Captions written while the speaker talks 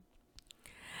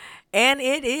And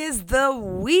it is the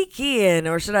weekend,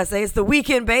 or should I say it's the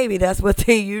weekend, baby. That's what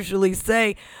they usually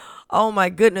say. Oh my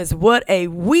goodness, what a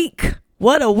week.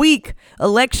 What a week.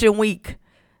 Election week.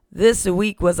 This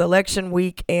week was election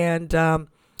week, and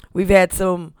we've had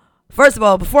some. First of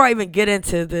all, before I even get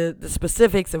into the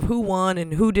specifics of who won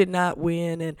and who did not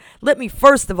win, and let me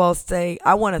first of all say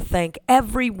I want to thank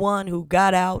everyone who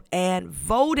got out and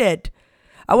voted.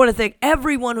 I want to thank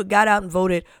everyone who got out and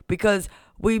voted because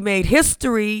we made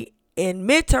history in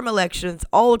midterm elections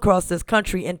all across this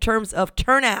country in terms of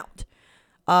turnout.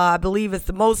 I believe it's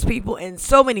the most people in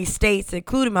so many states,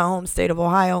 including my home state of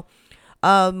Ohio,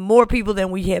 more people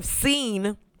than we have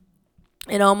seen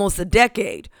in almost a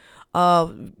decade.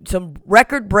 Some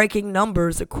record-breaking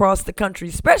numbers across the country,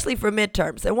 especially for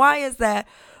midterms. And why is that?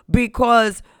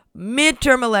 Because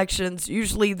midterm elections,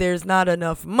 usually there's not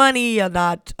enough money,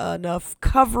 not enough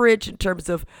coverage in terms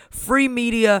of free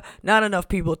media, not enough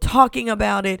people talking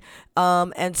about it.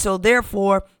 And so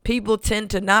therefore, people tend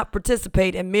to not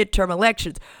participate in midterm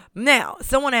elections. Now,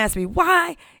 someone asked me,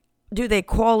 why do they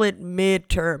call it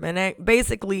midterm? And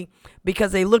basically,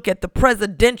 because they look at the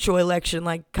presidential election,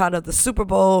 like kind of the Super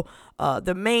Bowl,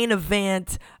 the main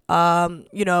event.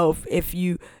 If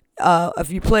you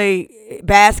play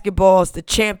basketball, it's the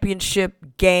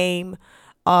championship game.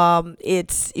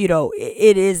 It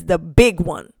is the big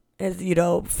one. As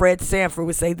Fred Sanford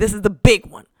would say, this is the big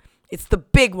one. It's the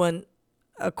big one,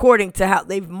 according to how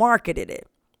they've marketed it.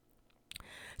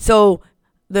 So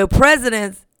the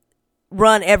presidents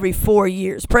run every 4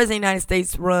 years. President of the United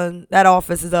States that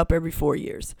office is up every 4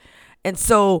 years. And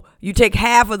so you take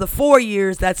half of the 4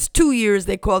 years, that's 2 years,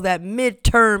 they call that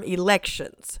midterm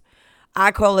elections.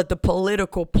 I call it the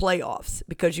political playoffs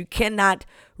because you cannot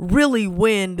really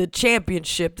win the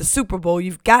championship, the Super Bowl.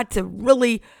 You've got to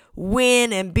really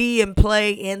win and be and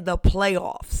play in the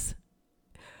playoffs.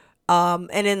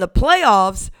 And in the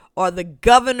playoffs are the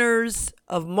governors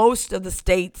of most of the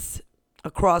states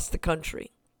across the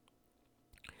country.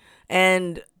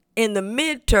 And in the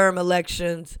midterm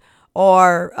elections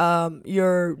are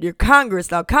your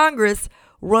Congress. Now, Congress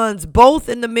runs both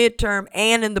in the midterm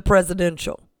and in the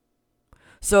presidential.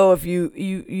 So if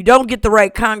you don't get the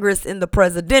right Congress in the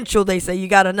presidential, they say you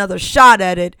got another shot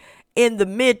at it in the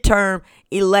midterm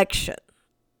election.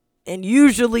 And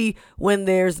usually when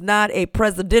there's not a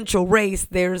presidential race,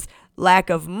 there's lack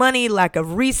of money, lack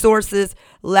of resources,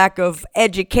 lack of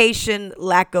education,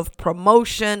 lack of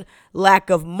promotion, lack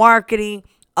of marketing,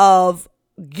 of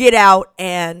get out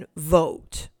and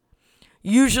vote.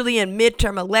 Usually in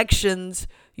midterm elections,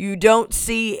 you don't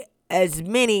see as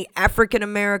many African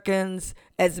Americans,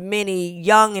 as many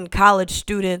young and college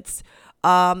students.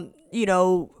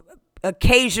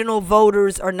 Occasional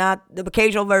voters are not, the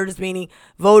occasional voters meaning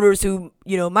voters who,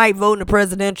 might vote in the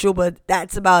presidential, but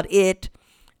that's about it.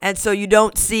 And so you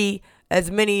don't see as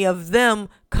many of them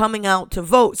coming out to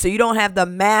vote. So you don't have the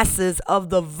masses of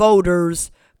the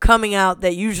voters coming out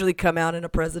that usually come out in a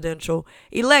presidential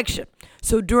election.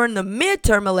 So during the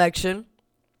midterm election,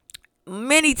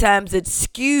 many times it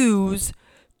skews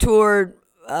toward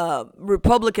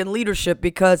Republican leadership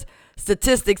because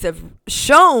statistics have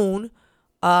shown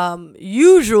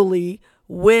usually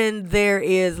when there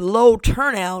is low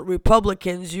turnout,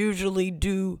 Republicans usually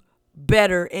do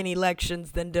better in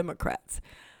elections than Democrats.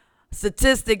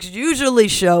 Statistics usually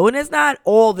show, and it's not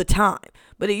all the time,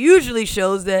 but it usually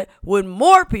shows that when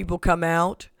more people come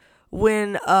out,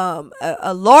 when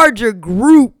a larger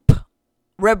group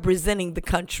representing the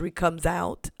country comes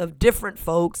out of different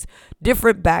folks,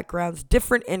 different backgrounds,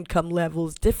 different income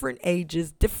levels, different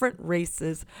ages, different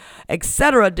races,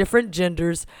 etc., different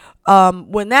genders.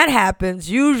 When that happens,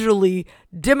 usually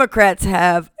Democrats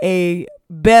have a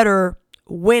better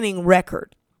winning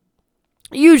record.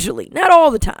 Usually, not all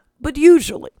the time, but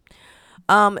usually.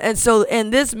 And so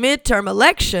in this midterm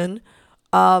election,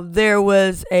 there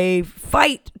was a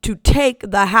fight to take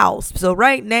the House. So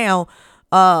right now,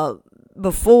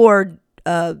 before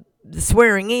the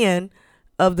swearing in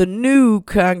of the new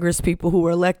Congress people who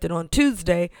were elected on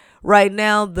Tuesday, right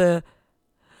now the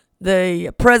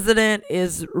president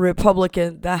is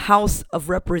Republican, the House of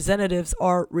Representatives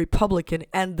are Republican,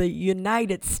 and the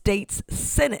United States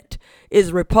Senate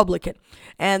is Republican.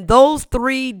 And those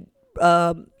three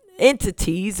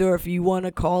entities, or if you want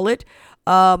to call it,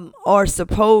 are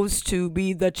supposed to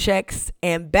be the checks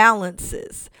and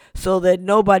balances so that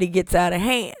nobody gets out of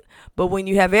hand. But when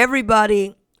you have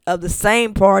everybody of the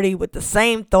same party with the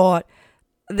same thought,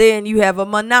 then you have a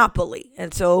monopoly.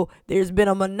 And so there's been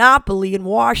a monopoly in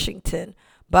Washington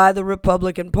by the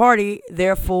Republican Party.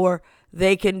 Therefore,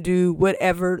 they can do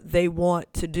whatever they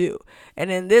want to do. And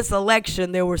in this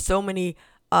election, there were so many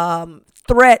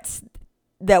threats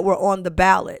that were on the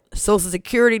ballot. Social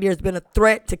Security, there's been a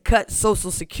threat to cut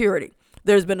Social Security.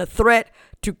 There's been a threat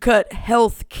to cut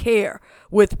health care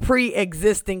with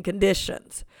pre-existing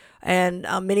conditions. And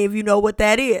many of you know what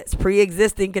that is.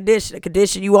 Pre-existing condition, a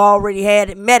condition you already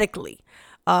had medically.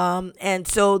 And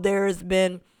so there's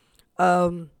been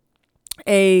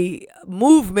a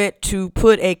movement to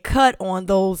put a cut on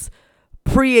those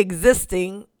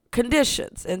pre-existing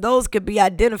conditions. And those could be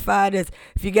identified as,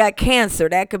 if you got cancer,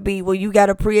 that could be, well, you got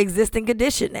a pre-existing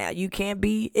condition now. You can't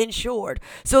be insured.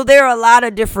 So there are a lot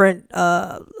of different,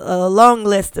 a long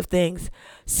list of things.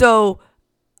 So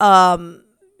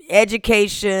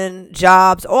education,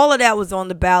 jobs, all of that was on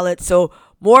the ballot. So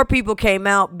more people came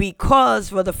out because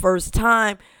for the first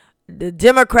time, the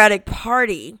Democratic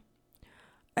Party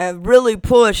really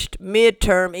pushed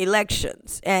midterm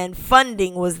elections, and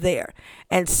funding was there.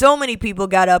 And so many people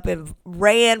got up and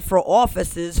ran for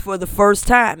offices for the first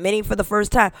time, many for the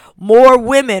first time. More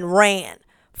women ran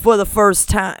for the first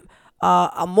time.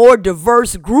 A more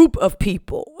diverse group of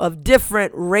people of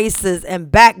different races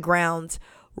and backgrounds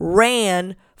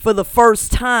ran for the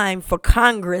first time for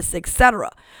Congress,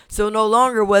 etc. So no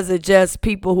longer was it just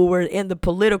people who were in the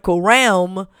political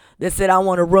realm that said, I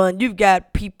want to run. You've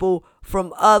got people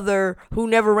from other who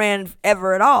never ran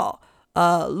ever at all.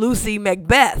 Lucy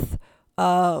Macbeth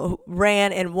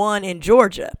ran and won in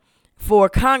Georgia for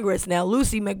Congress. Now,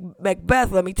 Lucy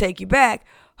Macbeth, let me take you back.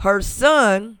 Her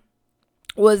son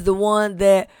was the one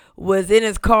that was in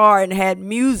his car and had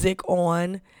music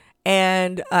on,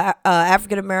 and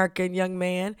African-American young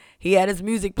man, he had his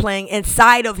music playing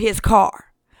inside of his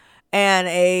car, and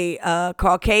a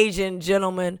Caucasian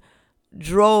gentleman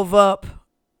drove up,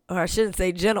 or I shouldn't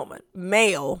say gentleman,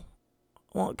 male,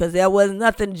 because there was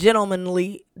nothing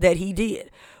gentlemanly that he did,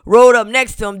 rode up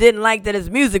next to him, didn't like that his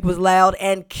music was loud,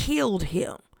 and killed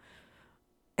him.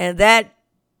 And that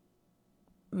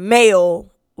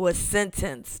male was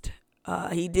sentenced.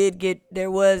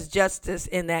 There was justice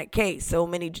in that case. So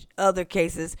many other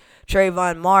cases,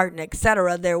 Trayvon Martin,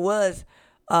 etc., there was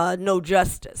no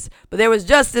justice. But there was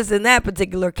justice in that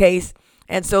particular case.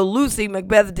 And so Lucy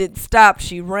Macbeth didn't stop.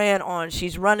 She's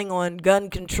running on gun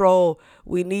control.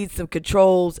 We need some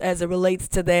controls as it relates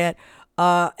to that.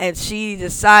 And she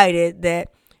decided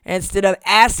that instead of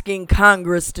asking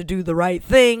Congress to do the right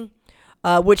thing,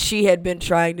 which she had been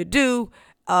trying to do,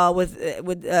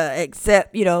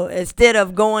 except, instead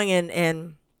of going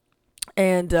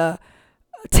and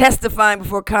testifying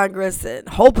before Congress and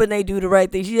hoping they do the right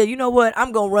thing, she said, you know what,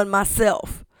 I'm going to run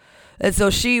myself. And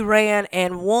so she ran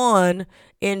and won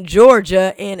in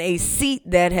Georgia in a seat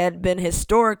that had been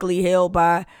historically held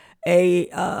by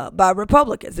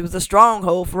Republicans. It was a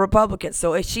stronghold for Republicans.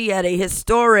 So she had a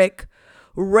historic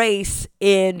race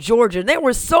in Georgia. And there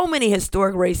were so many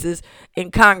historic races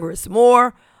in Congress.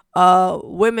 More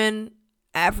women,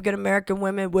 African-American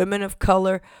women, women of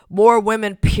color, more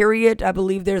women, period. I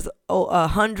believe there's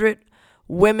 100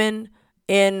 women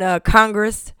in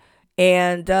Congress.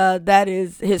 And that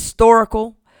is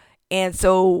historical. And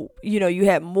so, you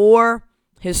had more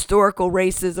historical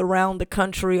races around the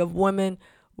country of women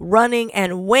running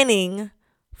and winning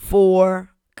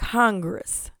for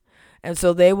Congress. And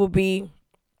so they will be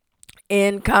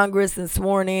in Congress and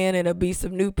sworn in, and it'll be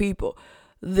some new people.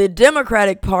 The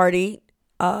Democratic Party,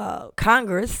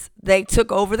 Congress, they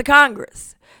took over the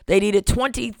Congress. They needed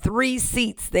 23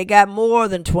 seats. They got more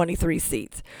than 23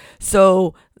 seats.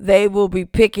 So they will be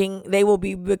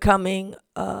becoming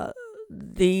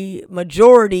the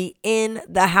majority in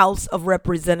the House of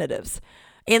Representatives.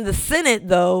 In the Senate,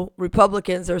 though,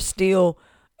 Republicans are still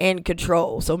in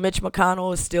control. So Mitch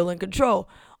McConnell is still in control.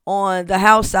 On the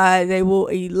House side, they will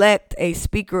elect a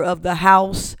Speaker of the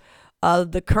House.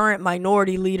 The current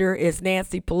minority leader is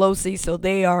Nancy Pelosi. So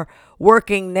they are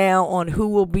working now on who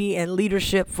will be in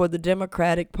leadership for the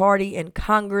Democratic Party in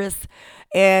Congress.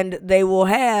 And they will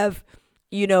have,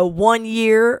 1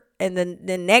 year, and then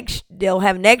they'll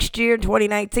have next year,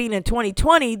 2019 and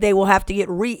 2020, they will have to get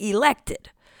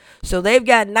reelected. So they've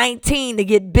got 19 to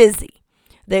get busy.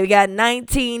 They've got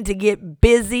 19 to get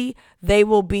busy. They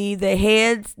will be the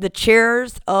heads, the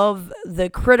chairs of the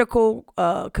critical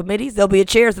committees. They'll be the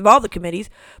chairs of all the committees,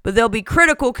 but there'll be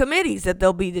critical committees that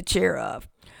they'll be the chair of.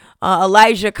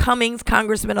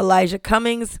 Congressman Elijah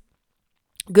Cummings,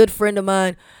 good friend of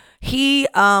mine, he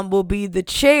will be the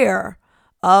chair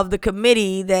of the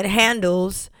committee that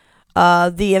handles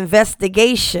the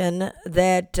investigation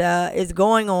that is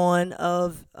going on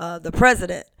of the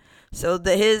president. So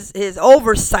his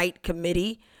oversight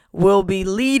committee will be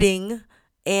leading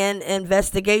in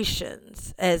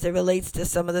investigations as it relates to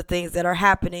some of the things that are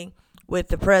happening with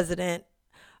the president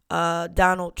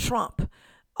Donald Trump.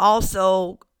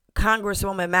 Also,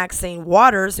 Congresswoman Maxine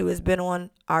Waters, who has been on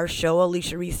our show,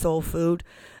 Alicia Reece Soulfood,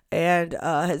 and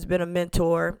has been a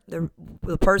mentor,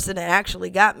 the person that actually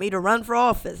got me to run for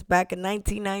office back in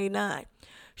 1999.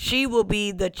 She will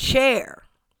be the chair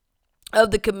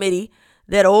of the committee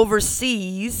that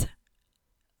oversees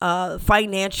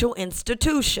financial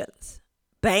institutions,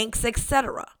 banks,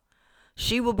 etc.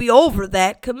 She will be over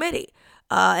that committee.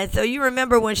 And so you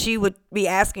remember when she would be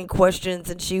asking questions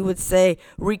and she would say,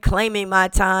 reclaiming my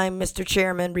time, Mr.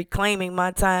 Chairman, reclaiming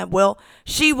my time. Well,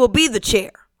 she will be the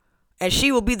chair and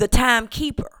she will be the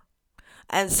timekeeper.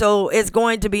 And so it's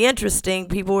going to be interesting.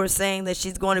 People were saying that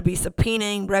she's going to be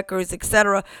subpoenaing records,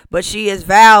 etc. But she has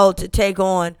vowed to take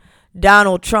on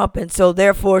Donald Trump. And so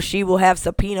therefore she will have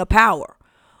subpoena power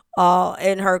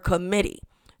in her committee.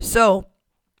 So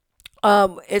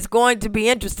it's going to be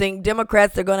interesting.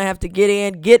 Democrats are going to have to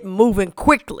get moving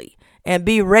quickly and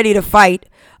be ready to fight.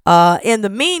 In the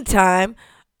meantime,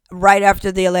 right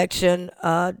after the election,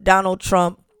 Donald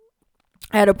Trump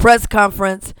had a press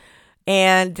conference,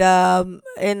 and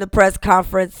in the press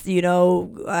conference,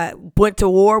 went to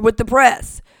war with the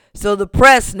press. So the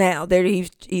press now,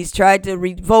 he's tried to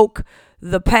revoke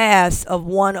the pass of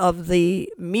one of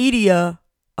the media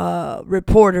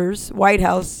reporters, White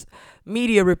House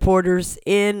media reporters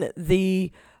in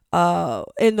the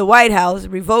White House,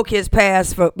 revoke his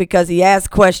pass because he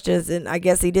asked questions and I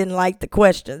guess he didn't like the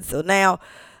questions. So now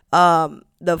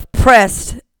the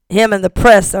press, him and the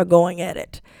press are going at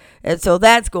it. And so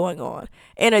that's going on.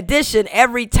 In addition,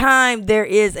 every time there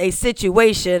is a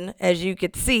situation, as you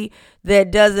can see,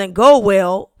 that doesn't go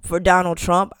well for Donald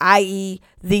Trump, i.e.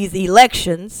 these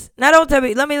elections. Now, don't tell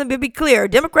me, let me be clear.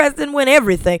 Democrats didn't win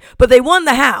everything, but they won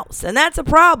the House. And that's a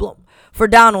problem for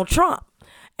Donald Trump.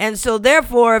 And so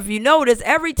therefore, if you notice,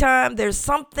 every time there's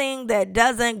something that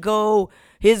doesn't go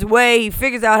his way, he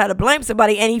figures out how to blame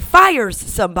somebody and he fires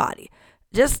somebody.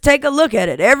 Just take a look at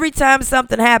it. Every time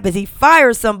something happens, he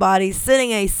fires somebody,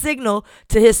 sending a signal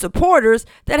to his supporters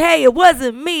that, hey, it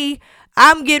wasn't me.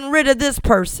 I'm getting rid of this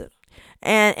person.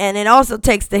 And it also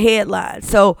takes the headline.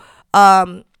 So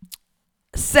Jeff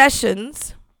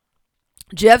Sessions,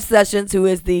 who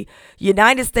is the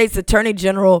United States Attorney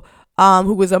General,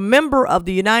 who was a member of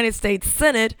the United States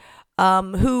Senate,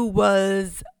 who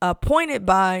was appointed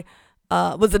by,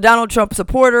 was a Donald Trump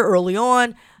supporter early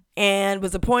on, and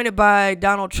was appointed by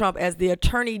Donald Trump as the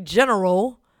Attorney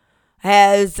General,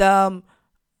 has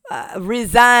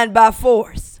resigned by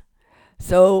force.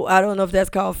 So I don't know if that's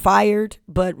called fired,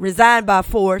 but resigned by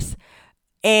force.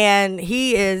 And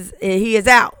he is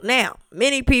out. Now,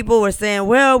 many people were saying,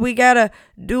 well, we got to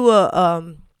do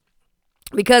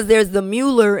because there's the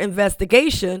Mueller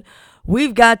investigation,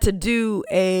 we've got to do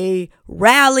a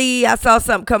rally. I saw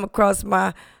something come across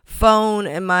my phone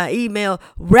and my email,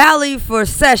 rally for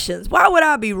Sessions. Why would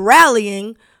I be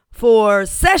rallying for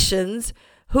Sessions,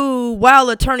 who, while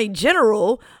Attorney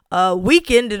General,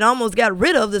 weakened and almost got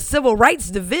rid of the Civil Rights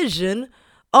Division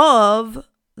of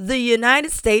the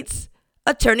United States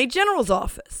Attorney General's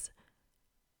office?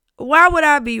 Why would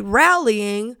I be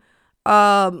rallying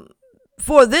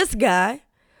for this guy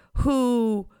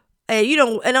who,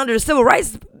 and under the civil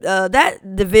rights,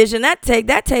 that division,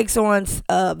 that takes on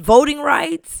voting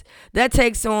rights, that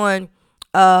takes on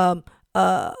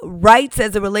rights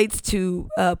as it relates to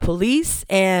police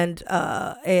and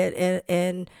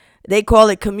they call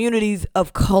it communities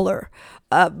of color,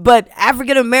 but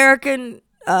African American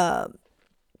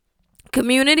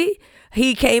community.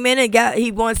 He came in and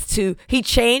he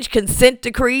changed consent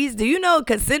decrees. Do you know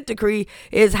consent decree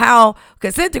was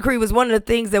one of the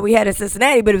things that we had in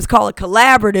Cincinnati, but it was called a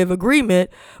collaborative agreement.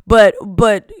 But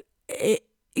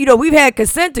we've had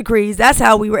consent decrees. That's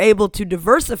how we were able to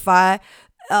diversify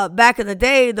back in the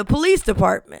day, the police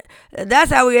department.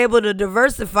 That's how we were able to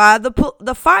diversify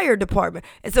the fire department.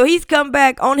 And so he's come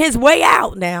back on his way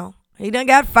out now. He done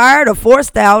got fired or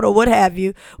forced out or what have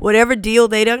you, whatever deal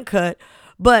they done cut.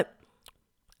 But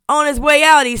on his way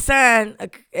out, he signed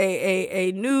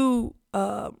a new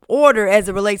order as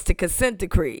it relates to consent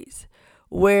decrees,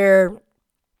 where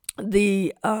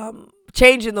the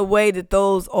changing the way that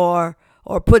those are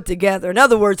put together. In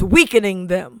other words, weakening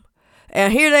them.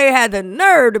 And here they had the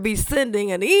nerve to be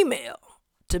sending an email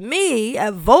to me, a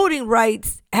voting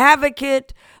rights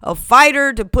advocate, a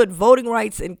fighter to put voting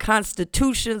rights in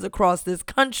constitutions across this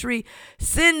country,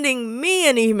 sending me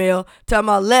an email talking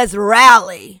about, let's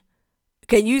rally.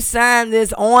 Can you sign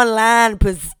this online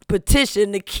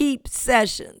petition to keep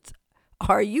Sessions?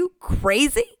 Are you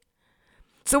crazy?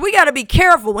 So we got to be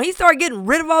careful. When he started getting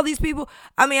rid of all these people,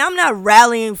 I'm not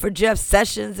rallying for Jeff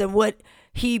Sessions and what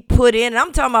he put in, and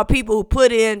I'm talking about people who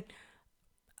put in,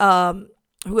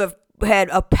 who have had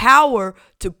a power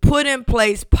to put in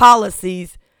place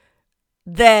policies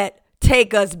that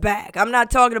take us back. I'm not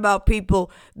talking about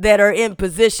people that are in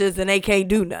positions and they can't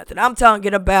do nothing. I'm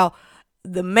talking about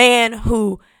the man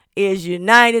who is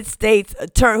United States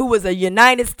attorney, who was a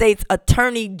United States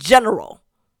Attorney General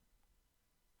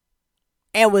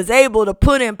and was able to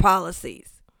put in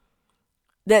policies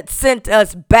that sent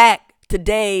us back to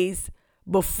days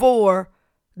before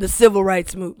the civil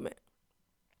rights movement.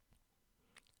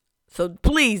 So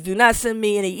please do not send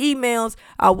me any emails.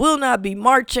 I will not be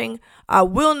marching. I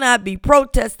will not be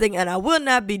protesting, and I will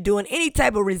not be doing any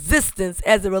type of resistance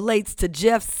as it relates to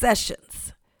Jeff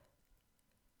Sessions,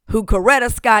 who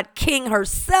Coretta Scott King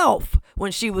herself,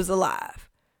 when she was alive,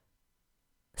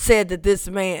 said that this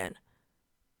man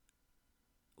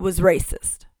was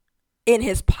racist in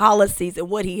his policies and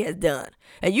what he has done.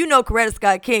 And you know Coretta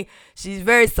Scott King, she's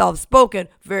very soft-spoken,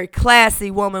 very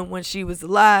classy woman when she was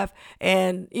alive.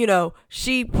 And, you know,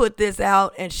 she put this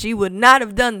out, and she would not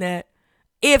have done that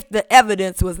if the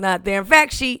evidence was not there. In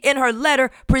fact, she, in her letter,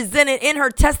 in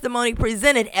her testimony,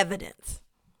 presented evidence.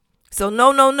 So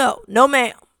no,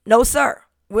 ma'am, no, sir.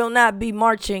 Will not be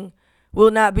marching, will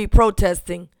not be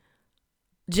protesting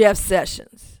Jeff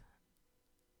Sessions.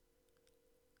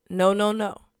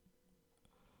 No.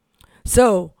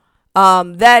 So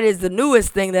that is the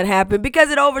newest thing that happened,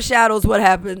 because it overshadows what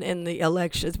happened in the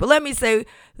elections. But let me say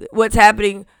what's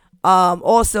happening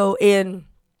also in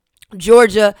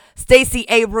Georgia. Stacey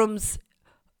Abrams,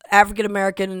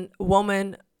 African-American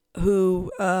woman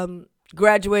who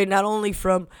graduated not only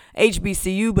from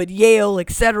HBCU but Yale,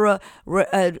 etc.,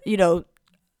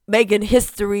 making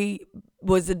history,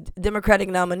 was a Democratic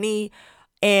nominee,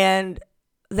 and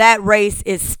that race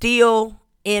is still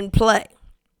in play.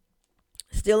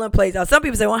 Still in place. Now, some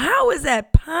people say, well, how is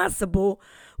that possible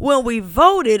when we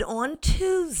voted on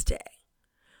Tuesday?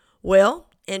 Well,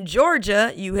 in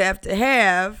Georgia, you have to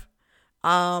have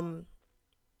not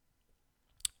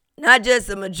just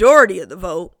a majority of the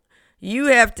vote. You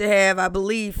have to have, I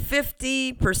believe,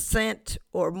 50%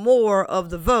 or more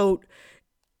of the vote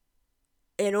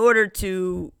in order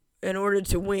to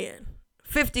win.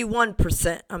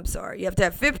 51%. I'm sorry. You have to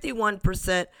have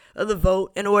 51% of the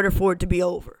vote in order for it to be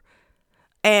over.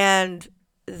 And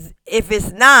if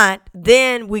it's not,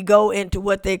 then we go into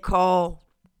what they call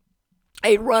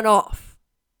a runoff.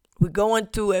 We go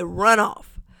into a runoff.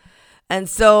 And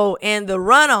so in the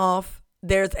runoff,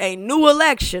 there's a new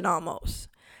election almost.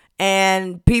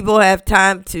 And people have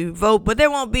time to vote, but there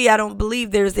won't be, I don't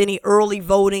believe there's any early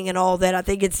voting and all that. I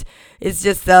think it's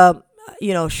just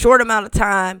short amount of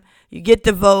time. You get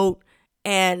the vote,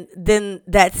 and then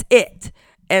that's it.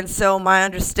 And so my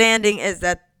understanding is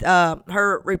that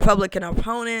her Republican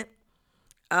opponent,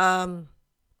 I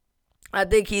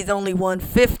think he's only won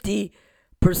 50%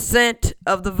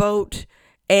 of the vote,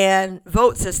 and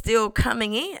votes are still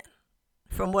coming in,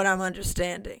 from what I'm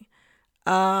understanding.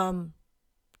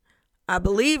 I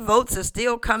believe votes are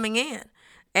still coming in,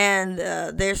 and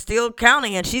they're still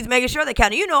counting, and she's making sure they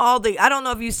count. You know, I don't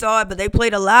know if you saw it, but they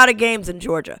played a lot of games in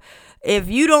Georgia. If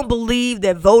you don't believe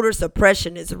that voter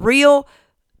suppression is real,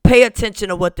 pay attention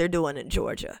to what they're doing in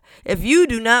Georgia. If you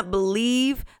do not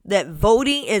believe that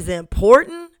voting is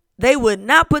important, they would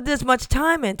not put this much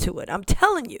time into it. I'm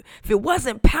telling you, if it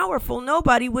wasn't powerful,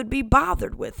 nobody would be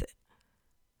bothered with it.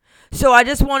 So I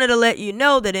just wanted to let you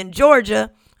know that in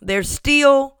Georgia, they're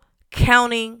still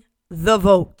counting the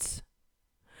votes.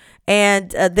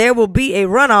 And there will be a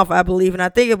runoff, I believe, and I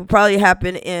think it will probably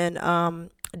happen in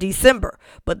December.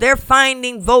 But they're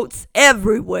finding votes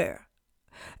everywhere.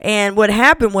 And what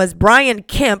happened was Brian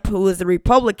Kemp, who is the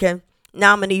Republican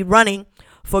nominee running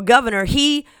for governor,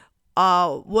 he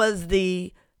was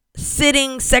the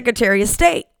sitting Secretary of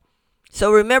State.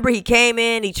 So remember, he came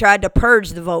in, he tried to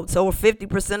purge the votes. Over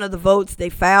 50% of the votes, they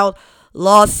filed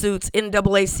lawsuits,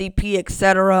 NAACP,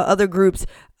 etc., other groups,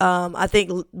 I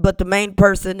think, but the main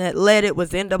person that led it was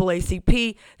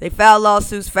NAACP. They filed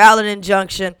lawsuits, filed an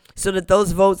injunction so that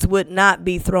those votes would not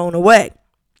be thrown away.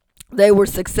 They were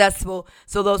successful,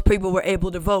 so those people were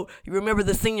able to vote. You remember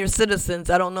the senior citizens?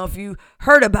 I don't know if you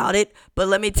heard about it, but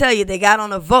let me tell you, they got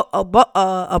on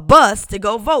a bus to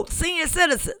go vote. Senior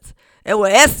citizens, and were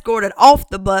escorted off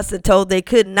the bus and told they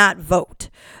could not vote.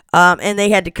 And they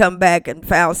had to come back and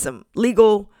file some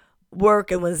legal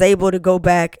work and was able to go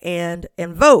back and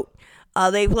vote.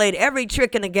 They played every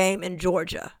trick in the game in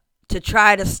Georgia to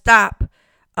try to stop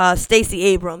Stacey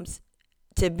Abrams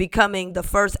to becoming the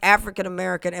first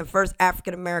African-American and first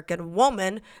African-American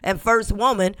woman and first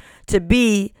woman to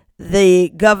be the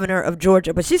governor of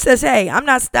Georgia. But she says, hey, I'm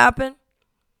not stopping.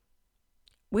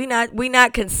 We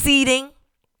not conceding.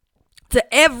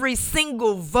 To every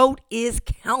single vote is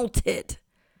counted.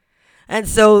 And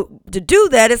so to do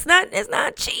that, it's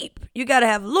not cheap. You got to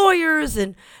have lawyers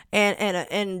and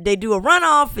they do a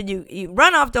runoff, and you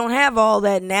runoff don't have all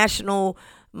that national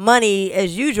money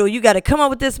as usual. You got to come up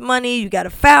with this money. You got to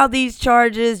file these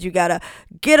charges. You got to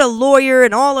get a lawyer,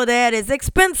 and all of that is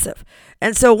expensive.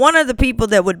 And so one of the people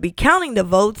that would be counting the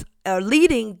votes or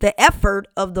leading the effort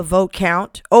of the vote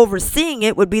count, overseeing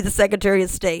it, would be the Secretary of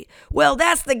State. Well,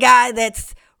 that's the guy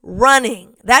that's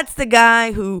running. That's the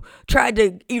guy who tried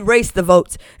to erase the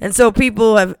votes. And so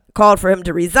people have called for him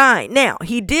to resign. Now,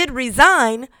 he did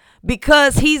resign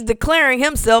because he's declaring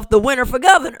himself the winner for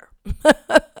governor.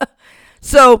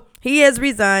 So he has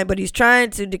resigned, but he's trying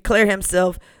to declare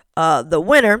himself the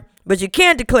winner. But you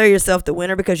can't declare yourself the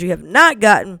winner because you have not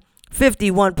gotten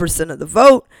 51% of the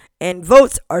vote, and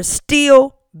votes are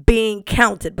still being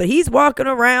counted. But he's walking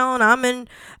around.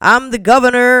 I'm the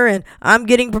governor, and I'm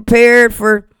getting prepared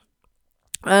for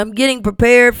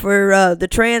the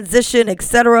transition,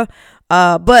 etc.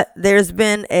 But there's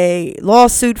been a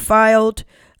lawsuit filed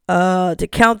to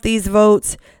count these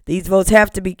votes. These votes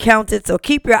have to be counted. So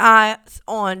keep your eyes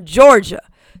on Georgia.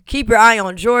 Keep your eye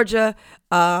on Georgia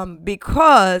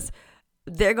because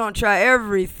they're going to try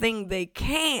everything they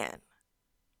can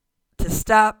to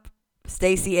stop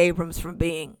Stacey Abrams from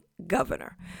being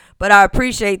governor. But I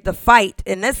appreciate the fight.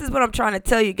 And this is what I'm trying to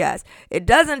tell you guys. It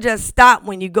doesn't just stop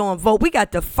when you go and vote. We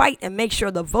got to fight and make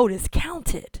sure the vote is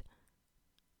counted.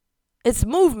 It's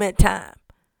movement time.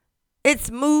 It's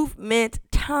movement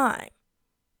time.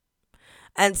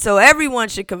 And so everyone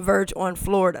should converge on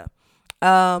Florida.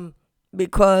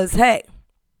 Because, hey,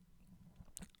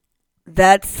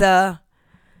 that's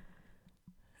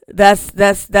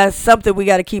something we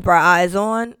got to keep our eyes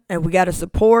on, and we got to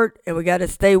support, and we got to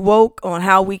stay woke on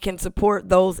how we can support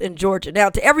those in Georgia. Now,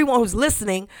 to everyone who's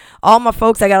listening, all my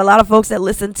folks, I got a lot of folks that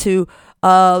listen to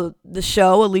the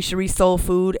show, Alicia Reece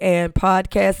Soulfood, and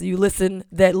podcasts. You listen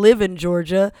that live in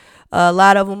Georgia. A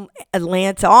lot of them,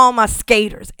 Atlanta, all my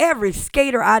skaters, every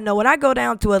skater I know. When I go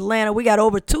down to Atlanta, we got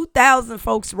over 2,000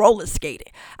 folks roller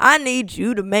skating. I need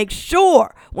you to make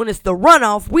sure when it's the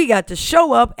runoff, we got to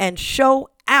show up and show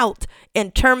out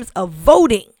in terms of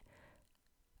voting.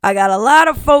 I got a lot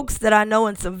of folks that I know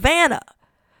in Savannah,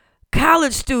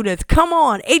 college students, come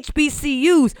on,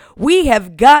 HBCUs. We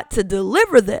have got to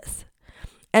deliver this.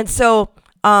 And so,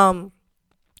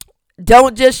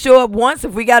 don't just show up once.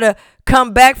 If we got to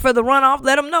come back for the runoff,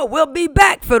 let them know we'll be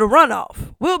back for the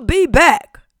runoff. We'll be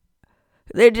back.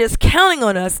 They're just counting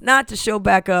on us not to show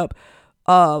back up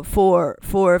for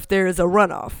if there is a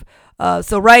runoff.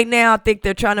 So right now, I think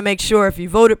they're trying to make sure if you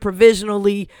voted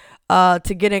provisionally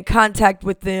to get in contact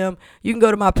with them, you can go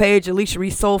to my page, Alicia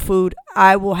Reece Soulfood.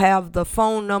 I will have the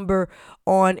phone number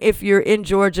on if you're in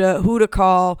Georgia, who to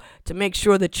call to make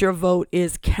sure that your vote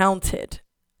is counted.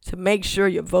 To make sure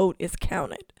your vote is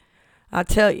counted. I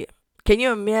tell you, can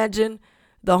you imagine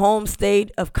the home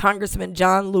state of Congressman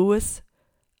John Lewis,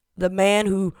 the man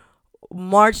who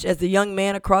marched as a young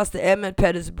man across the Edmund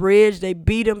Pettus Bridge? They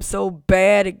beat him so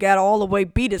bad it got all the way,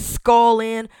 beat his skull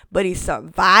in, but he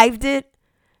survived it.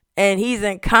 And he's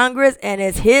in Congress, and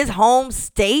it's his home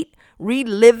state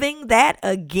reliving that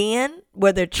again,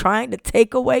 where they're trying to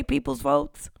take away people's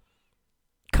votes.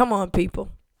 Come on, people.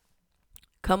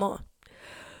 Come on.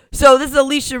 So this is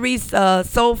Alicia Reece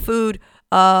Soulfood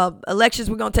elections.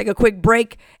 We're going to take a quick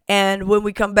break, and when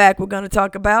we come back, we're going to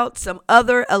talk about some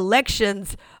other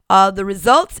elections, the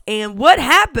results, and what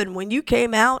happened when you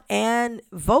came out and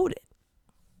voted.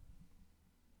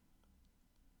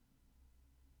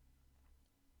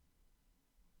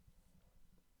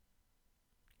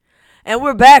 And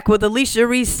we're back with Alicia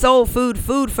Reece Soulfood,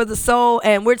 food for the soul,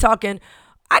 and we're talking,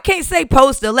 I can't say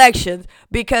post-elections,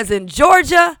 because in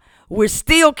Georgia, we're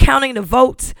still counting the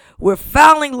votes. We're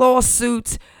filing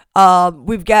lawsuits.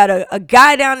 We've got a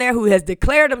guy down there who has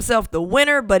declared himself the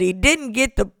winner, but he didn't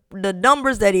get the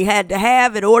numbers that he had to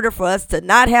have in order for us to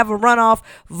not have a runoff.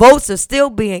 Votes are still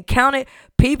being counted.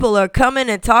 People are coming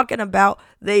and talking about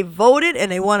they voted and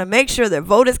they want to make sure their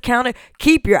vote is counted.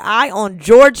 Keep your eye on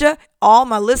Georgia. All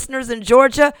my listeners in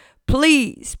Georgia,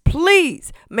 please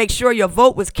make sure your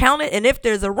vote was counted. And if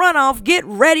there's a runoff, get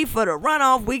ready for the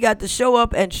runoff. We got to show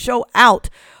up and show out.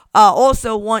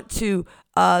 Also want to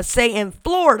say in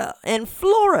Florida,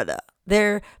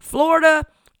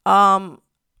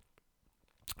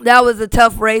 that was a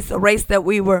tough race, a race that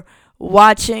we were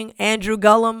watching. Andrew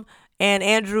Gullum and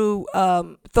Andrew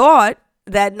thought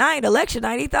that night, election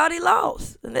night, he thought he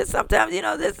lost. And then sometimes,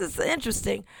 this is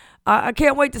interesting. I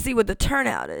can't wait to see what the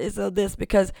turnout is of this,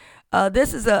 because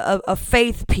this is a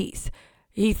faith piece.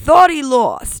 He thought he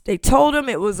lost. They told him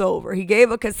it was over. He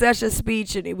gave a concession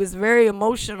speech and he was very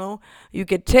emotional. You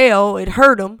could tell it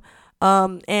hurt him.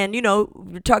 And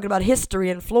we're talking about history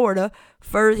in Florida.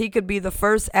 First, he could be the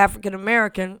first African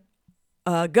American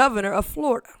governor of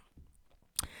Florida.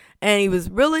 And he was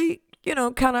really, he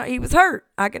was hurt.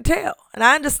 I can tell. And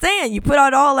I understand. You put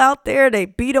it all out there. They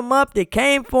beat him up. They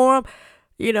came for him.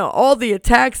 All the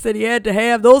attacks that he had to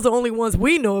have, those are the only ones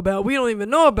we know about. We don't even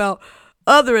know about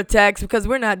other attacks because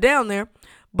we're not down there.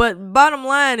 But bottom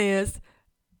line is,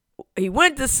 he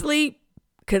went to sleep,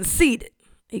 conceded.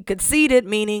 He conceded,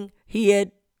 meaning he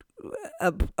had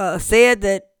said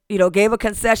that, gave a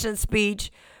concession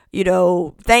speech,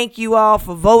 thank you all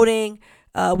for voting.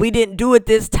 We didn't do it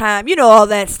this time, all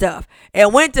that stuff.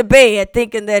 And went to bed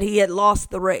thinking that he had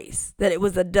lost the race, that it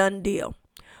was a done deal.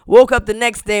 Woke up the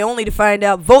next day only to find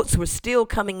out votes were still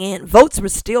coming in. Votes were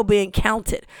still being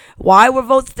counted. Why were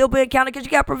votes still being counted? Because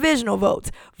you got provisional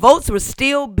votes. Votes were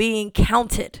still being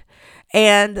counted.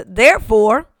 And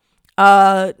therefore,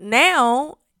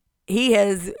 now he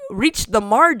has reached the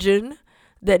margin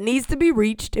that needs to be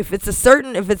reached. If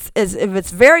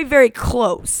it's very, very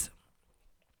close,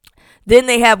 then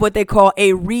they have what they call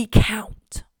a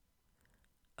recount.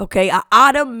 Okay, an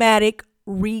automatic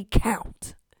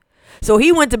recount. So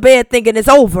he went to bed thinking it's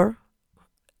over,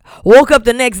 woke up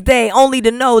the next day only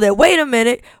to know that, wait a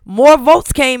minute, more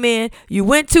votes came in. You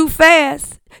went too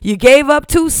fast. You gave up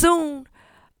too soon.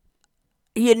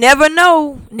 You never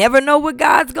know what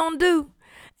God's going to do.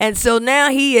 And so now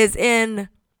he is in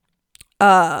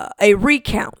a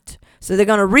recount. So they're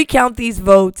going to recount these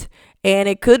votes, and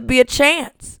it could be a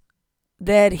chance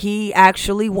that he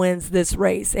actually wins this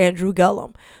race, Andrew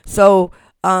Gillum. So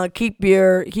keep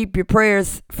your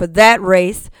prayers for that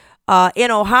race.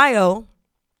 In Ohio,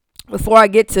 before I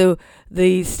get to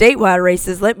the statewide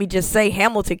races, let me just say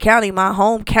Hamilton County, my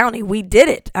home county, we did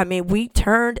it. I mean, we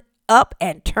turned up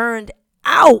and turned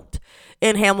out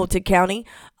in Hamilton County.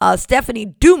 Stephanie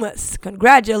Dumas,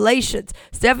 congratulations.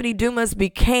 Stephanie Dumas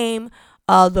became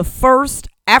the first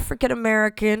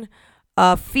African-American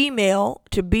female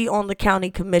to be on the county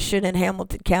commission in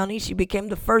Hamilton County. She became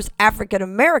the first African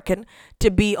American to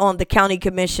be on the county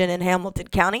commission in Hamilton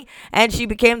County, and she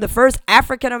became the first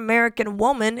African American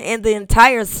woman in the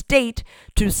entire state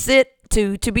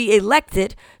to be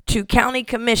elected to county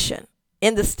commission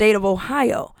in the state of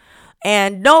Ohio.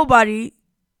 And nobody,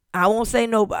 I won't say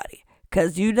nobody,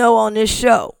 because on this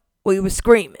show we were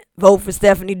screaming, vote for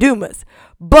Stephanie Dumas,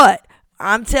 but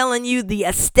I'm telling you, the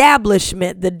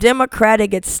establishment, the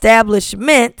Democratic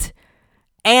establishment,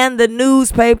 and the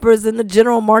newspapers and the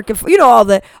general market,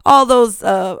 all those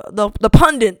the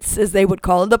pundits, as they would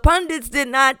call it. The pundits did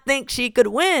not think she could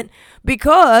win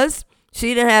because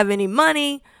she didn't have any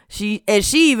money. She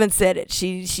even said it.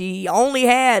 She only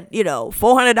had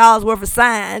 $400 worth of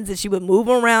signs, and she would move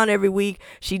them around every week.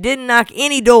 She didn't knock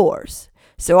any doors.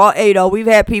 So,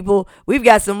 we've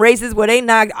got some races where they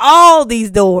knocked all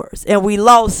these doors and we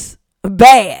lost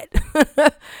bad,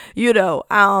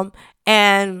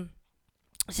 and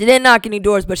she didn't knock any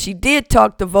doors, but she did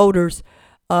talk to voters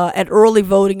at early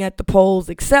voting at the polls,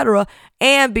 etc.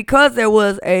 And because there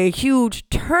was a huge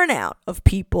turnout of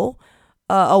people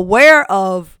aware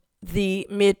of the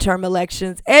midterm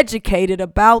elections, educated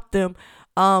about them,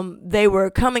 they were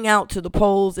coming out to the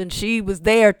polls, and she was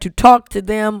there to talk to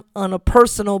them on a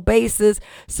personal basis.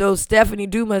 So Stephanie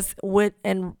Dumas went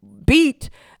and beat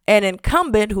an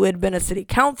incumbent who had been a city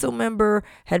council member,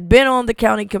 had been on the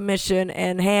county commission,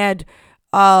 and had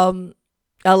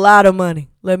a lot of money.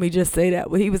 Let me just say that.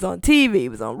 Well, he was on TV, he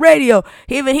was on radio.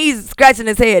 He's scratching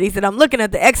his head. He said, I'm looking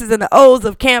at the X's and the O's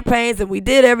of campaigns, and we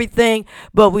did everything,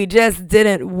 but we just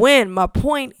didn't win. My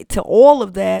point to all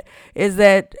of that is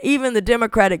that even the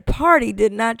Democratic Party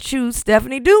did not choose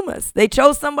Stephanie Dumas. They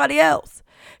chose somebody else.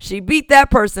 She beat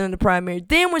that person in the primary.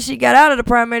 Then when she got out of the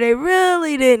primary, they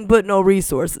really didn't put no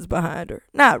resources behind her.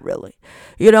 Not really.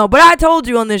 But I told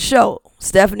you on this show,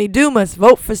 Stephanie Dumas,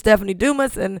 vote for Stephanie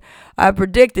Dumas, and I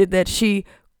predicted that she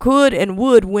could and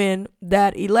would win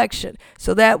that election.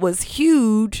 So that was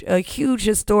huge, a huge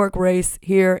historic race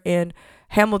here in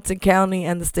Hamilton County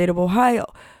and the state of Ohio.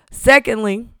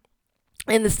 Secondly,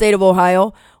 in the state of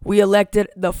Ohio, we elected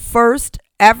the first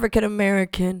African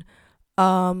American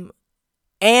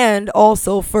and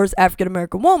also first African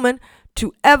American woman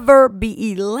to ever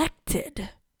be elected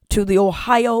to the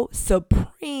Ohio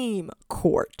Supreme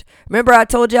Court. Remember I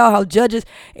told y'all how judges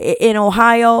in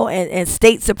Ohio and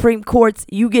state Supreme Courts,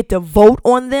 you get to vote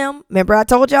on them? Remember I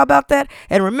told y'all about that?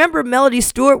 And remember Melody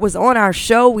Stewart was on our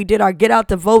show. We did our Get Out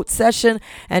the Vote session,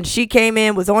 and she came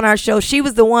in, was on our show. She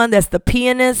was the one that's the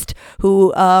pianist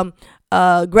who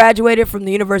graduated from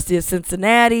the University of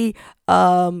Cincinnati,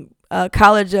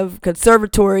 College of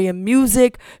Conservatory and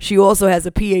Music. She also has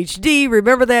a PhD,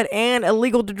 remember that, and a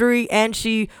legal degree, and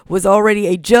she was already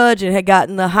a judge and had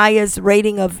gotten the highest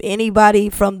rating of anybody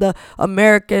from the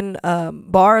American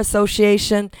Bar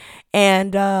Association.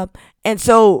 And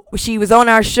so she was on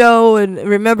our show, and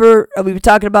remember we were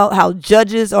talking about how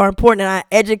judges are important, and I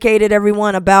educated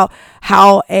everyone about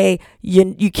how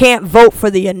you can't vote for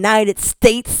the United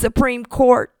States Supreme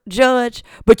Court judge,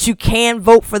 but you can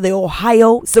vote for the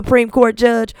Ohio Supreme Court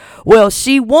judge. Well,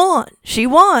 she won. She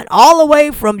won all the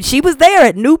way she was there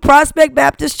at New Prospect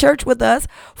Baptist Church with us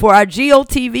for our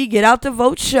GOTV Get Out to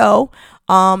Vote show.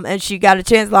 And she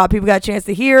got a lot of people got a chance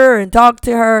to hear her and talk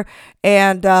to her,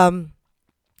 and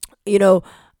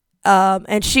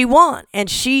and she won, and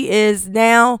she is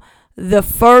now the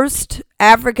first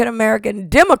African American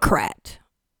Democrat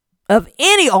of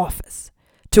any office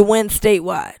to win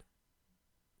statewide.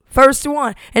 First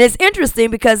one. And it's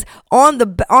interesting because on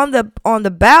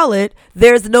the ballot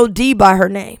there's no D by her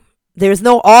name. There's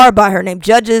no R by her name.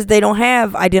 Judges, they don't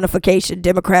have identification,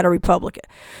 Democrat or Republican.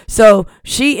 So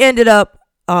she ended up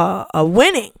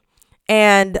winning,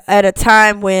 and at a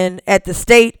time when at the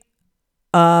state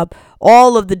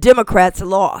all of the Democrats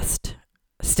lost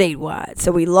statewide.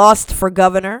 So we lost for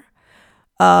governor,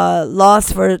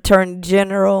 lost for attorney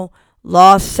general,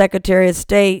 lost secretary of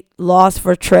state, lost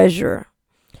for treasurer.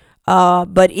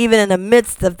 But even in the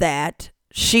midst of that,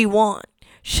 she won.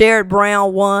 Sherrod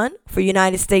Brown won for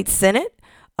United States Senate.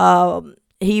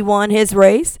 He won his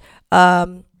race.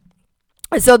 And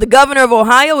so the governor of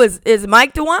Ohio is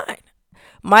Mike DeWine.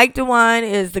 Mike DeWine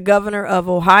is the governor of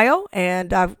Ohio,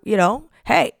 and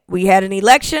hey, we had an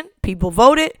election, people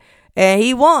voted, and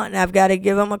he won. I've got to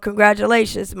give him a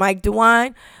congratulations. Mike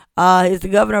DeWine is the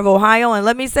governor of Ohio, and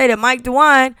let me say that Mike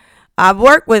DeWine, I've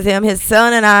worked with him. His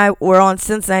son and I were on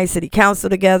Cincinnati City Council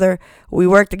together. We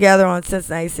worked together on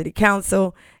Cincinnati City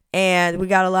Council, and we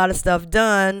got a lot of stuff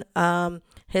done.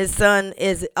 His son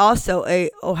is also a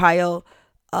Ohio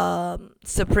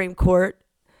Supreme Court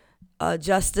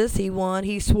justice. He won.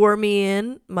 He swore me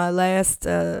in my last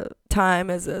time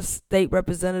as a state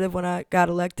representative when I got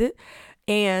elected.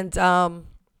 And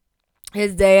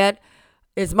his dad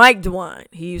is Mike DeWine.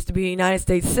 He used to be a United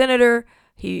States Senator.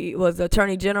 He was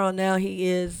Attorney General. Now he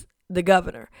is the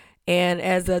governor. And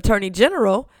as Attorney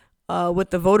General, with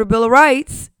the Voter Bill of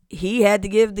Rights, he had to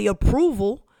give the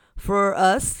approval for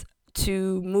us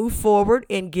to move forward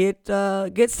and get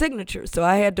signatures. So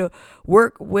I had to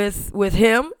work with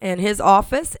him and his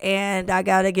office, and I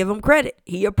got to give him credit.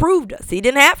 He approved us. He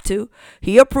didn't have to.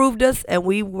 He approved us, and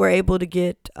we were able to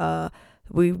get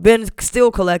we've been still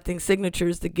collecting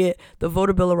signatures to get the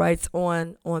Voter Bill of Rights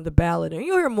on the ballot. And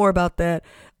you'll hear more about that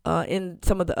in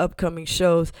some of the upcoming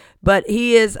shows. But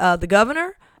he is the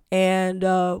governor, and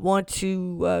want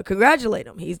to congratulate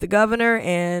him. He's the governor,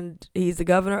 and he's the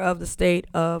governor of the state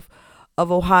of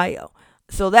Ohio.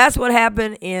 So that's what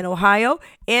happened in Ohio.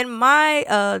 In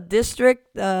my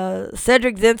district,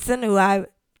 Cedric Denson, who I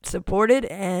supported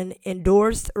and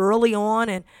endorsed early on,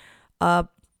 and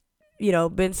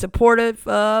been supportive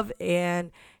of,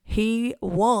 and he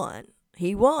won.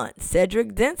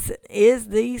 Cedric Denson is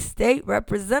the state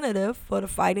representative for the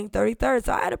Fighting 33rd.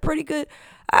 So I had a pretty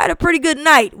good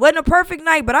night. Wasn't a perfect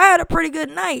night, but I had a pretty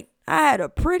good night.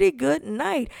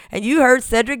 And you heard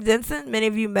Cedric Denson. Many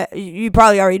of you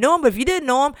probably already know him, but if you didn't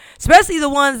know him, especially the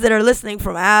ones that are listening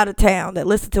from out of town that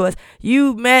listen to us,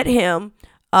 you met him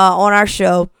on our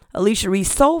show, Alicia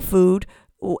Reece Soulfood,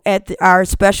 at our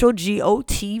special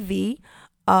GOTV,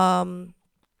 our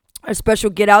special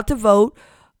Get Out to Vote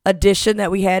edition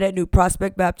that we had at New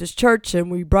Prospect Baptist Church,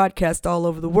 and we broadcast all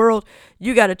over the world.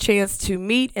 You got a chance to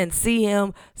meet and see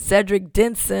him. Cedric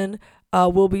Denson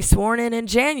will be sworn in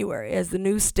January as the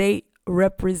new state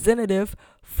representative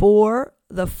for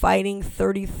the Fighting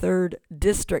 33rd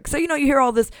District. So, you hear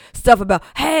all this stuff about,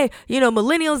 hey,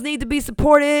 millennials need to be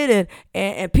supported,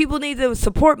 and people need to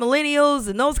support millennials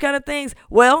and those kind of things.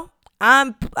 Well,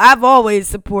 I've always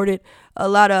supported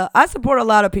I support a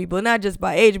lot of people, not just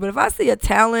by age, but if I see a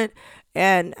talent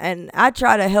and I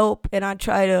try to help and I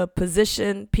try to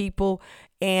position people,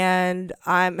 and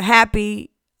I'm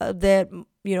happy that,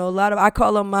 I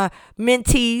call them my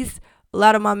mentees. A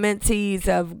lot of my mentees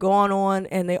have gone on,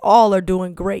 and they all are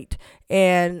doing great.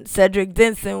 And Cedric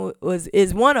Denson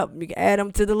is one of them. You can add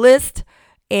him to the list,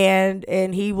 and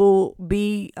he will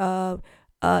be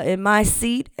in my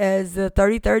seat as the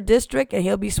 33rd district, and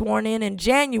he'll be sworn in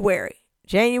January.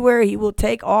 He will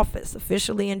take office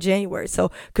officially in January.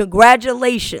 So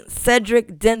congratulations,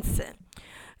 Cedric Denson.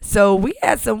 So we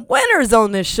had some winners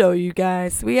on this show, you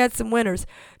guys. We had some winners.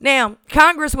 Now,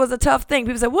 Congress was a tough thing.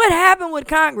 People say, what happened with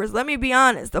Congress? Let me be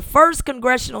honest. The first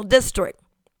congressional district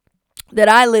that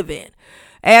I live in,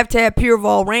 Avtab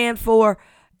Pureval ran for,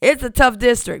 it's a tough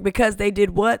district because they did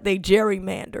what? They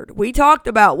gerrymandered. We talked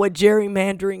about what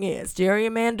gerrymandering is.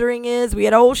 Gerrymandering is, we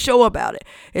had a whole show about it.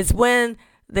 It's when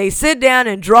they sit down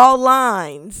and draw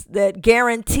lines that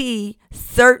guarantee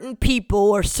certain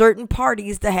people or certain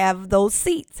parties to have those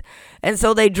seats. And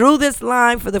so they drew this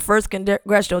line for the first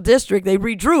congressional district. They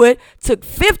redrew it, took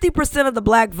 50% of the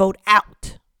black vote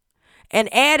out,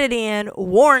 and added in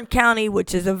Warren County,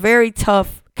 which is a very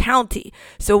tough county.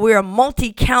 So we're a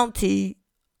multi-county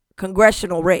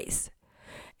congressional race.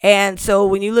 And so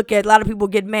when you look at, a lot of people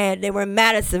get mad. They were in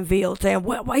Madisonville saying,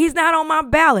 well, he's not on my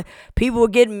ballot. People were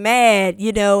getting mad,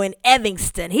 in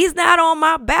Evanston. He's not on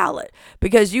my ballot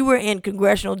because you were in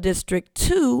Congressional District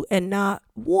 2 and not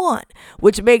 1,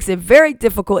 which makes it very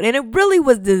difficult. And it really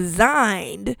was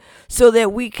designed so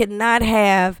that we could not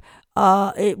have,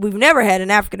 we've never had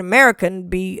an African-American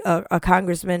be a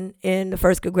congressman in the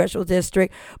first Congressional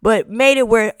District, but made it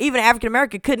where even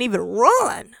African-American couldn't even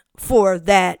run for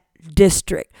that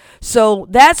district. So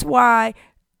that's why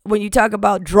when you talk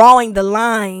about drawing the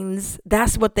lines,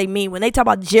 that's what they mean. When they talk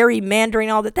about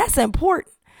gerrymandering, all that, that's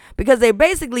important because they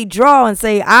basically draw and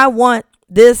say, I want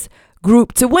this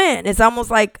group to win. It's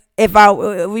almost like if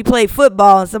we play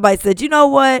football and somebody said, you know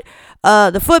what,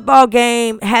 the football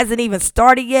game hasn't even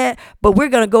started yet, but we're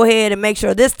going to go ahead and make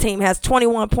sure this team has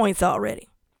 21 points already.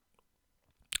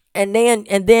 And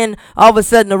then all of a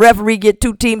sudden the referee get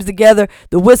two teams together,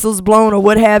 the whistle's blown or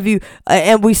what have you,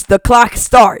 and the clock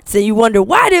starts, and you wonder,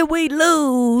 why did we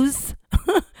lose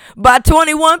by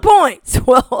 21 points?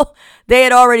 Well, they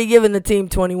had already given the team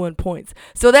 21 points.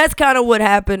 So that's kind of what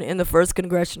happened in the first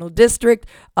congressional district.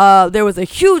 There was a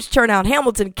huge turnout.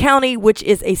 Hamilton County, which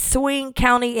is a swing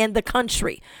county in the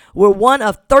country. We're one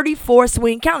of 34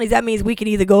 swing counties. That means we can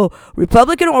either go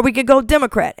Republican or we can go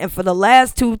Democrat. And for the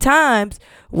last 2 times,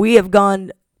 we have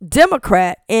gone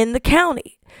Democrat in the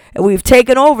county. And we've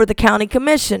taken over the county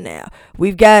commission now.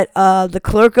 We've got the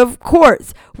clerk of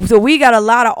courts. So we got a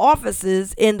lot of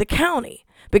offices in the county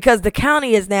because the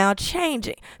county is now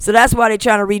changing. So that's why they're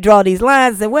trying to redraw these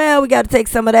lines. And, well, we got to take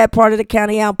some of that part of the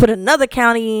county out, put another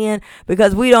county in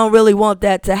because we don't really want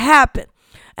that to happen.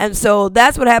 And so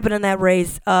that's what happened in that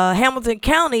race. Hamilton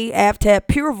County, Avtab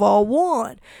Pureval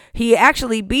won. He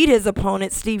actually beat his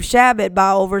opponent, Steve Shabbat,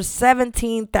 by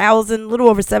little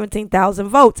over 17,000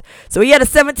 votes. So he had a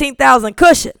 17,000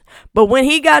 cushion. But when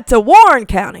he got to Warren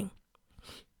County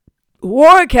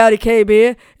came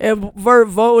in and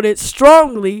voted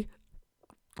strongly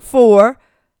for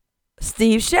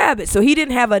Steve Shabbat. So he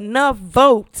didn't have enough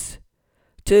votes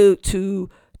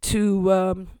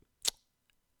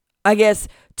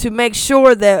to make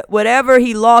sure that whatever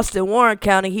he lost in Warren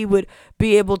County, he would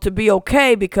be able to be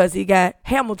okay because he got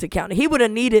Hamilton County. He would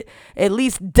have needed at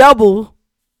least double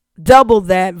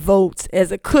that votes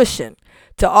as a cushion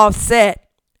to offset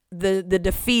the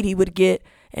defeat he would get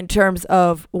in terms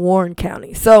of Warren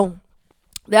County. So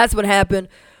that's what happened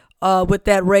with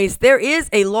that race. There is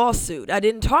a lawsuit. I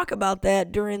didn't talk about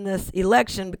that during this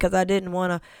election because I didn't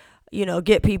want to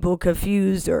get people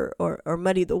confused or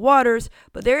muddy the waters.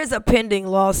 But there is a pending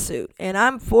lawsuit, and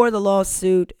I'm for the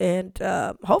lawsuit, and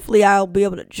hopefully I'll be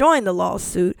able to join the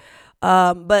lawsuit.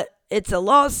 But it's a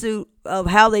lawsuit of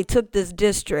how they took this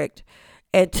district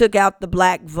and took out the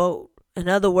black vote. In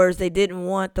other words, they didn't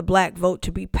want the black vote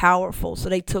to be powerful, so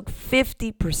they took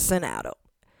 50% out of it.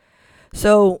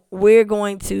 So we're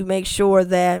going to make sure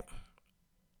that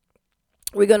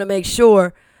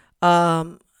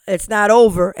it's not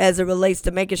over as it relates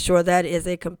to making sure that is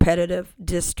a competitive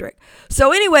district.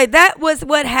 So anyway, that was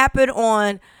what happened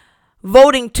on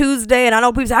Voting Tuesday. And I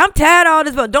know people say, I'm tired of all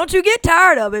this vote. Don't you get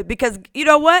tired of it, because you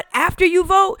know what? After you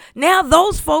vote, now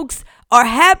those folks are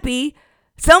happy.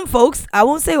 Some folks, I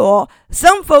won't say all,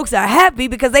 some folks are happy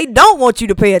because they don't want you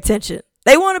to pay attention.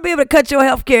 They want to be able to cut your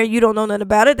health care and you don't know nothing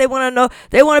about it. They want to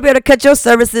be able to cut your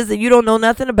services and you don't know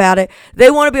nothing about it. They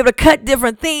want to be able to cut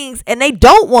different things, and they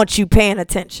don't want you paying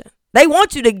attention. They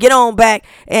want you to get on back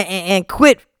and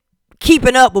quit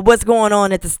keeping up with what's going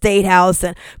on at the State House,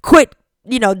 and quit,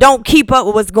 don't keep up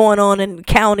with what's going on in the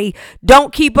county.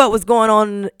 Don't keep up with what's going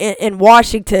on in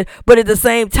Washington. But at the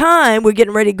same time, we're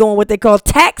getting ready to go on what they call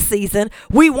tax season.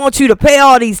 We want you to pay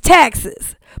all these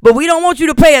taxes, but we don't want you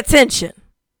to pay attention.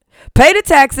 Pay the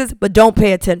taxes, but don't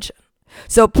pay attention.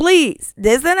 So please,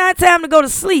 this is not time to go to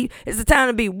sleep. It's the time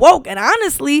to be woke. And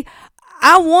honestly,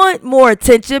 I want more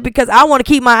attention because I want to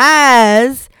keep my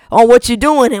eyes on what you're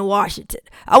doing in Washington.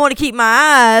 I want to keep my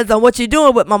eyes on what you're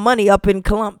doing with my money up in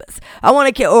Columbus. I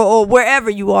want to or wherever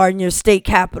you are in your state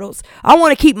capitals. I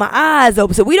want to keep my eyes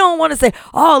open. So we don't want to say,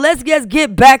 oh, let's just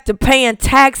get back to paying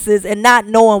taxes and not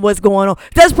knowing what's going on.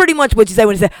 That's pretty much what you say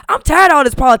when you say, I'm tired of all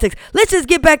this politics. Let's just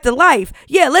get back to life.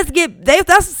 Yeah,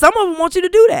 that's some of them want you to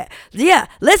do that. Yeah,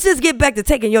 let's just get back to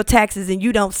taking your taxes and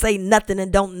you don't say nothing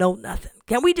and don't know nothing.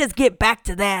 Can we just get back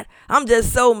to that? I'm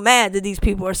just so mad that these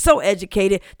people are so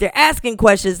educated. They're asking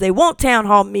questions. They want town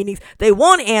hall meetings. They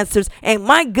want answers. And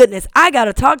my goodness, I got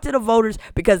to talk to the voters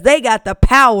because they got the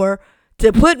power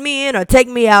to put me in or take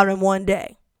me out in one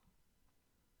day.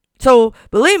 So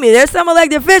believe me, there's some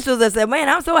elected officials that say, man,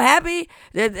 I'm so happy.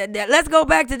 Let's go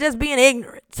back to just being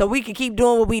ignorant so we can keep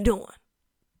doing what we're doing.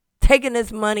 Taking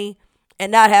this money and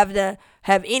not have to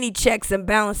have any checks and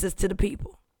balances to the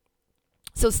people.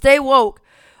 So stay woke.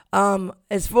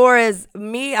 As far as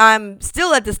me, I'm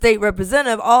still at the state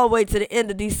representative all the way to the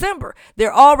end of December.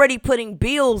 They're already putting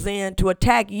bills in to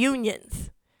attack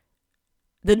unions.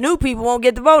 The new people won't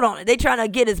get to vote on it. They're trying to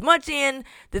get as much in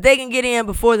that they can get in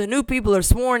before the new people are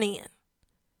sworn in.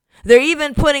 They're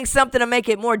even putting something to make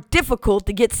it more difficult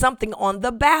to get something on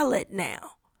the ballot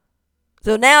now.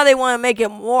 So now they want to make it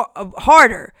more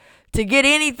harder to get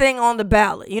anything on the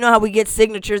ballot. You know how we get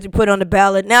signatures to put on the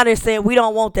ballot? Now they're saying we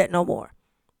don't want that no more.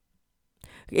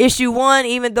 Issue 1,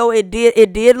 even though it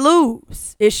did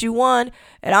lose. Issue 1,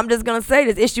 and I'm just going to say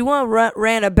this, Issue 1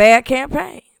 ran a bad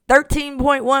campaign.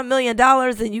 $13.1 million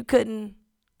and you couldn't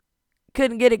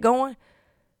get it going.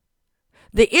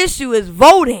 The issue is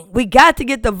voting. We got to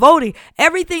get the voting.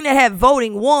 Everything that had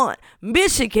voting won.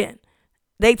 Michigan,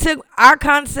 they took our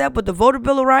concept with the Voter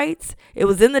Bill of Rights. It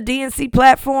was in the DNC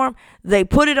platform. They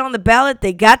put it on the ballot.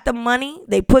 They got the money.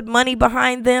 They put money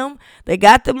behind them. They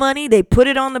got the money. They put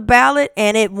it on the ballot,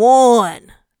 and it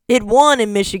won. It won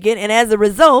in Michigan, and as a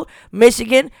result,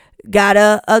 Michigan got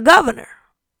a governor.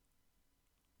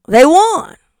 They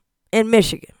won in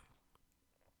Michigan.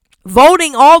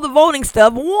 All the voting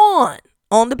stuff won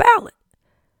on the ballot.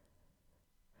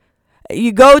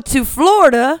 You go to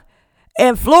Florida,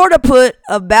 and Florida put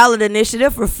a ballot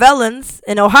initiative for felons.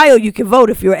 In Ohio, you can vote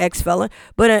if you're an ex-felon,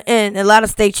 but in a lot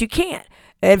of states, you can't.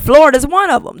 And Florida's one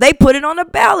of them. They put it on the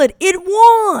ballot. It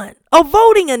won. A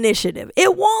voting initiative.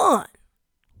 It won.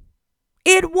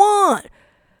 It won.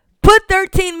 Put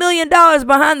 $13 million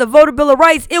behind the Voter Bill of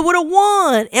Rights, it would have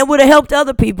won and would have helped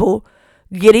other people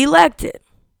get elected.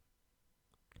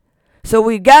 So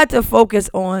we got to focus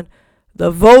on the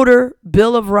Voter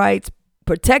Bill of Rights,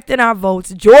 protecting our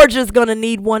votes. Georgia's going to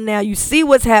need one now. You see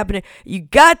what's happening. You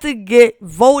got to get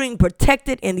voting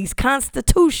protected in these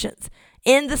constitutions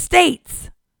in the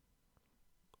states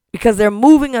because they're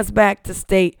moving us back to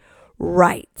state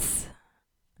rights.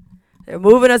 They're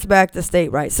moving us back to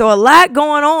state rights. So a lot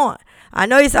going on. I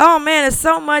know you say, oh man, there's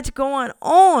so much going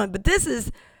on, but this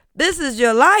is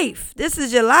your life. This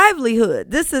is your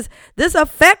livelihood. This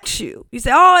affects you. You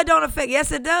say, oh, it don't affect.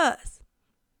 Yes, it does.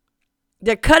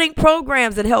 They're cutting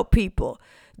programs that help people.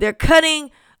 They're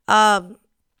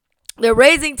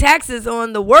raising taxes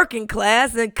on the working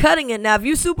class and cutting it. Now, if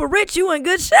you're super rich, you in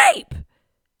good shape.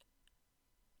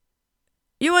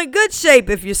 You in good shape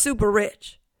if you're super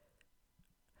rich.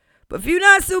 But if you're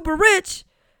not super rich,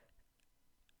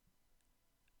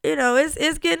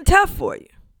 it's getting tough for you.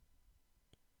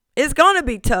 It's going to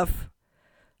be tough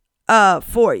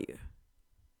for you.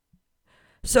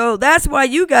 So that's why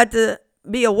you got to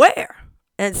be aware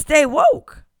and stay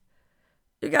woke.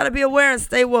 You got to be aware and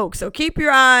stay woke. So keep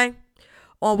your eye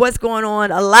on what's going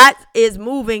on. A lot is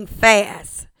moving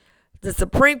fast. The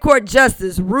Supreme Court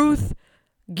Justice Ruth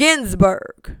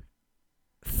Ginsburg,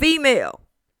 female.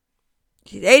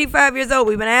 She's 85 years old.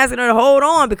 We've been asking her to hold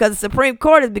on because the Supreme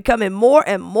Court is becoming more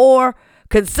and more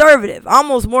conservative,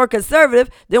 almost more conservative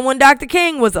than when Dr.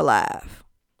 King was alive.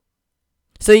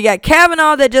 So you got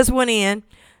Kavanaugh that just went in.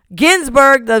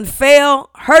 Ginsburg done fell,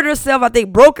 hurt herself, I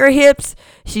think broke her hips.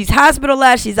 She's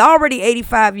hospitalized. She's already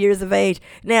 85 years of age.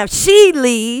 Now, if she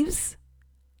leaves,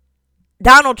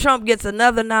 Donald Trump gets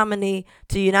another nominee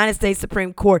to the United States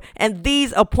Supreme Court. And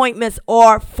these appointments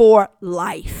are for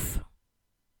life.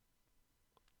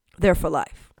 They're for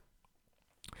life.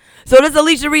 So this is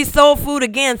Alicia Reece Soulfood.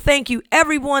 Again, thank you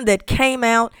everyone that came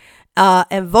out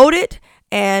and voted.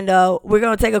 And we're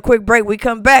going to take a quick break. We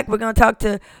come back. We're going to talk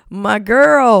to my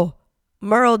girl,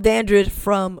 Merle Dandridge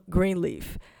from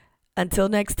Greenleaf. Until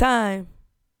next time.